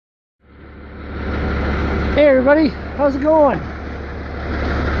Hey everybody, how's it going?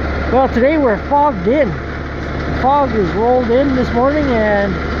 Well, today we're fogged in. The fog is rolled in this morning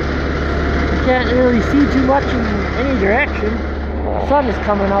and you can't really see too much in any direction. The sun is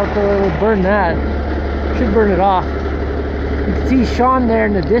coming out though, it'll burn that. Should burn it off. You can see Sean there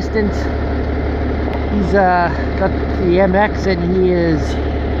in the distance. He's got the MX and he is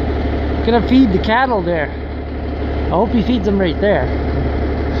gonna feed the cattle there. I hope he feeds them right there.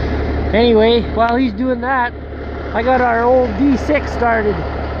 Anyway, while he's doing that, I got our old D6 started.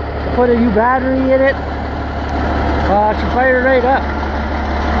 I put a new battery in it. She fired right up.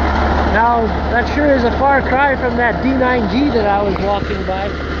 Now, that sure is a far cry from that D9G that I was walking by.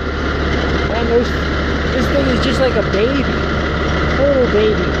 And this thing is just like a baby. Total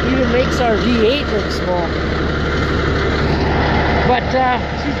baby. Even makes our V8 look small. But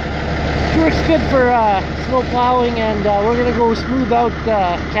she works good for snow plowing, and we're gonna go smooth out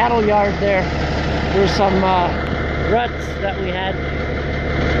the cattle yard there. There's some ruts that we had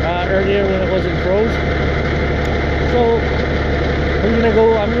earlier when it wasn't froze. So I'm gonna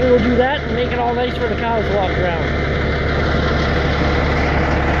go do that and make it all nice for the cows to walk around.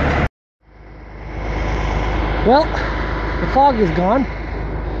 Well, the fog is gone.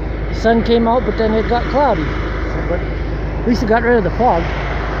 The sun came out, but then it got cloudy. But at least it got rid of the fog.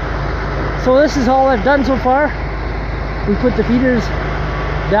 So this is all I've done so far. We put the feeders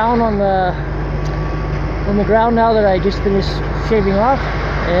down on the ground now that I just finished shaving off,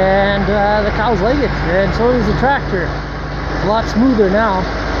 and the cows like it, and so does the tractor. A lot smoother now.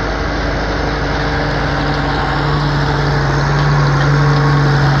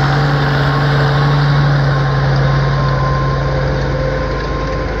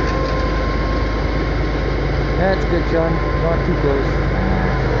 That's good, Sean. Not too close.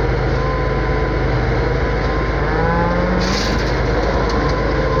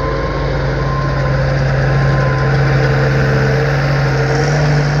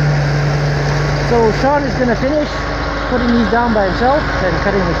 So Sean is going to finish putting these down by himself and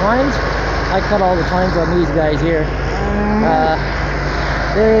cutting the tines. I cut all the tines on these guys here.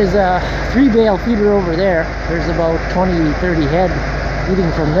 There is a 3-bale feeder over there. There's about 20-30 head feeding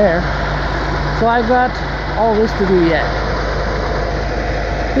from there. So I got all this to do yet.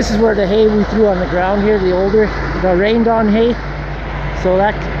 This is where the hay we threw on the ground here, the rained on hay. So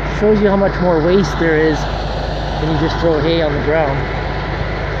that shows you how much more waste there is when you just throw hay on the ground,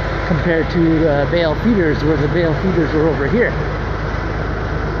 compared to the bale feeders, where the bale feeders were over here.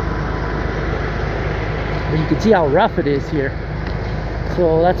 But you can see how rough it is here.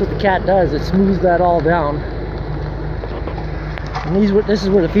 So that's what the cat does, it smooths that all down. And this is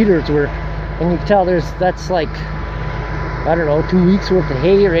where the feeders were. And you can tell that's like, I don't know, 2 weeks worth of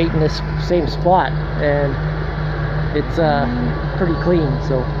hay right in this same spot. And it's pretty clean.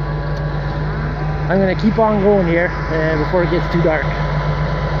 So I'm gonna keep on going here and before it gets too dark.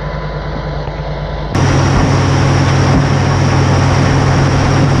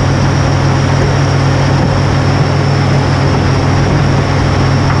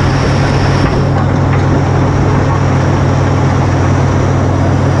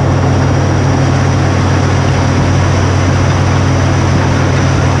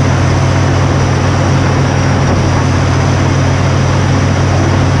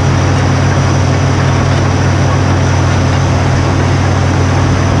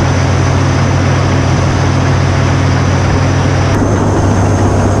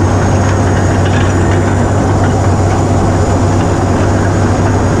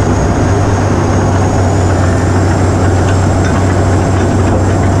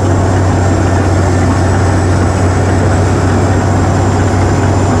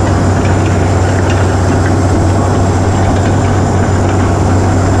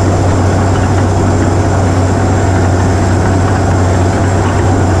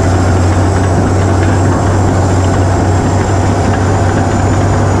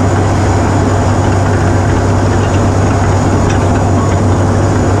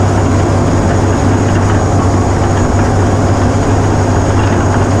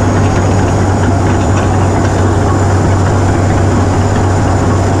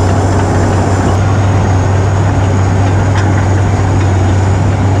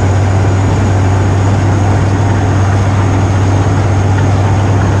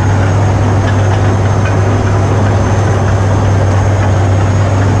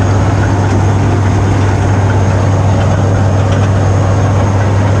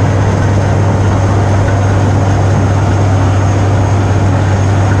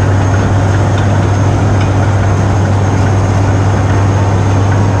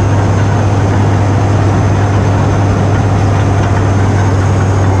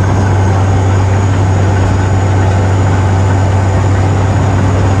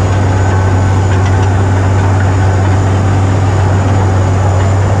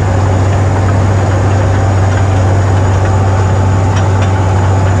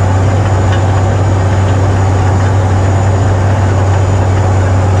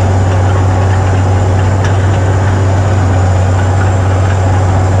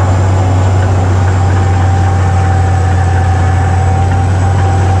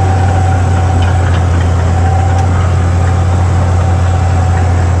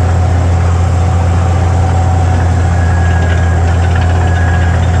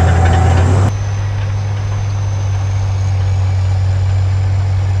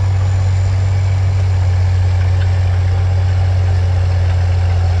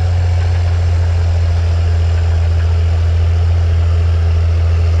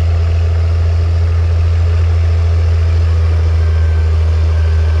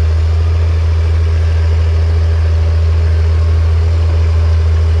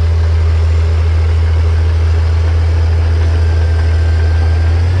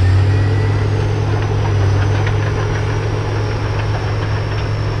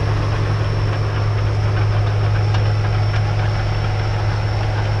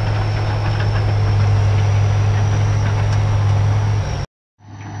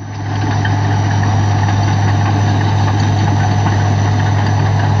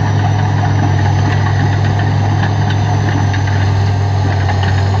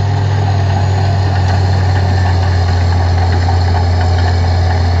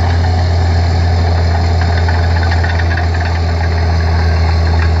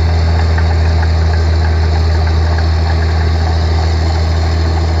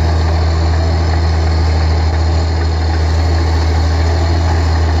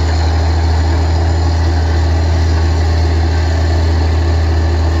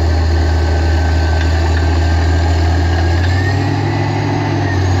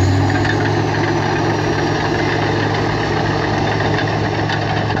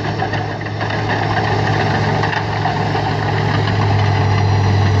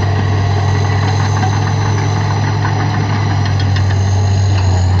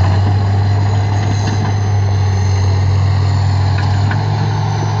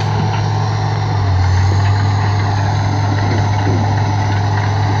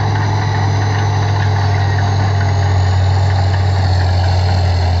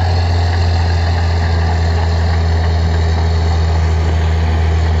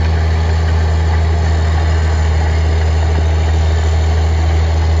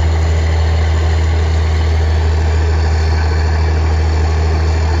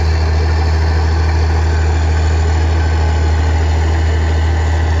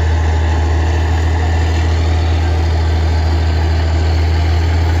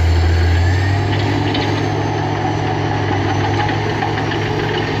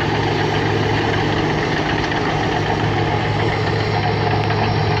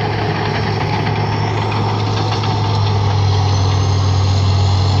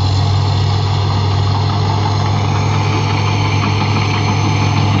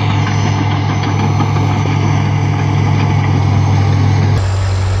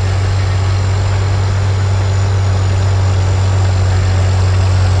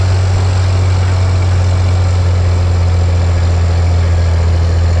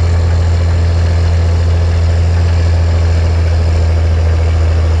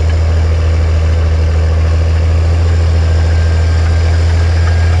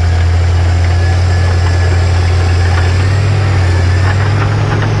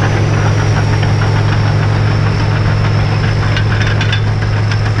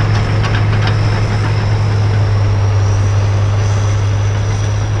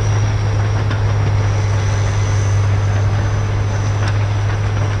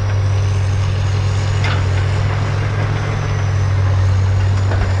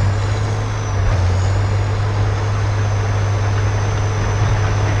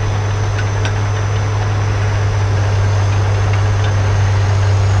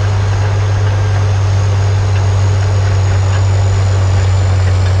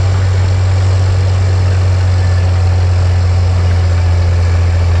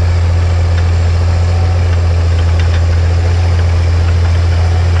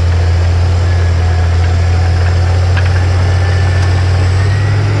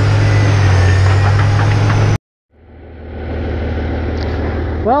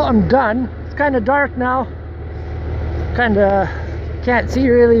 Well, I'm done. It's kind of dark now. Kind of can't see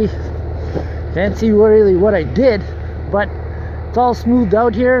really what I did, but it's all smoothed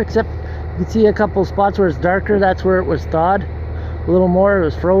out here, except you can see a couple spots where it's darker. That's where it was thawed. A little more, it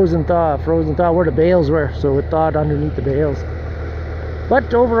was frozen thaw where the bales were, so it thawed underneath the bales.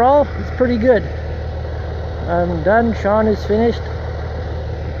 But overall, it's pretty good. I'm done. Sean is finished,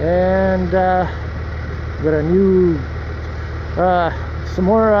 and got a new some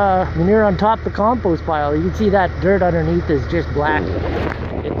more manure on top of the compost pile. You can see that dirt underneath is just black.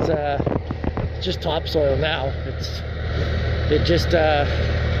 It's just topsoil now. It just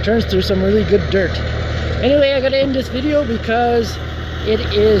turns through some really good dirt. Anyway, I gotta end this video because it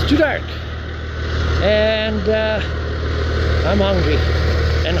is too dark and I'm hungry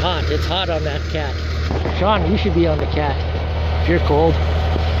and hot. It's hot on that cat. Sean, you should be on the cat if you're cold.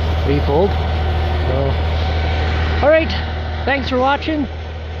 Are you cold? No. Alright, thanks for watching.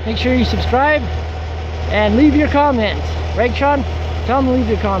 Make sure you subscribe and leave your comments. Right, Sean? Tell them to leave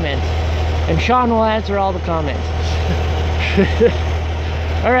your comments. And Sean will answer all the comments.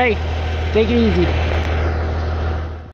 Alright, take it easy.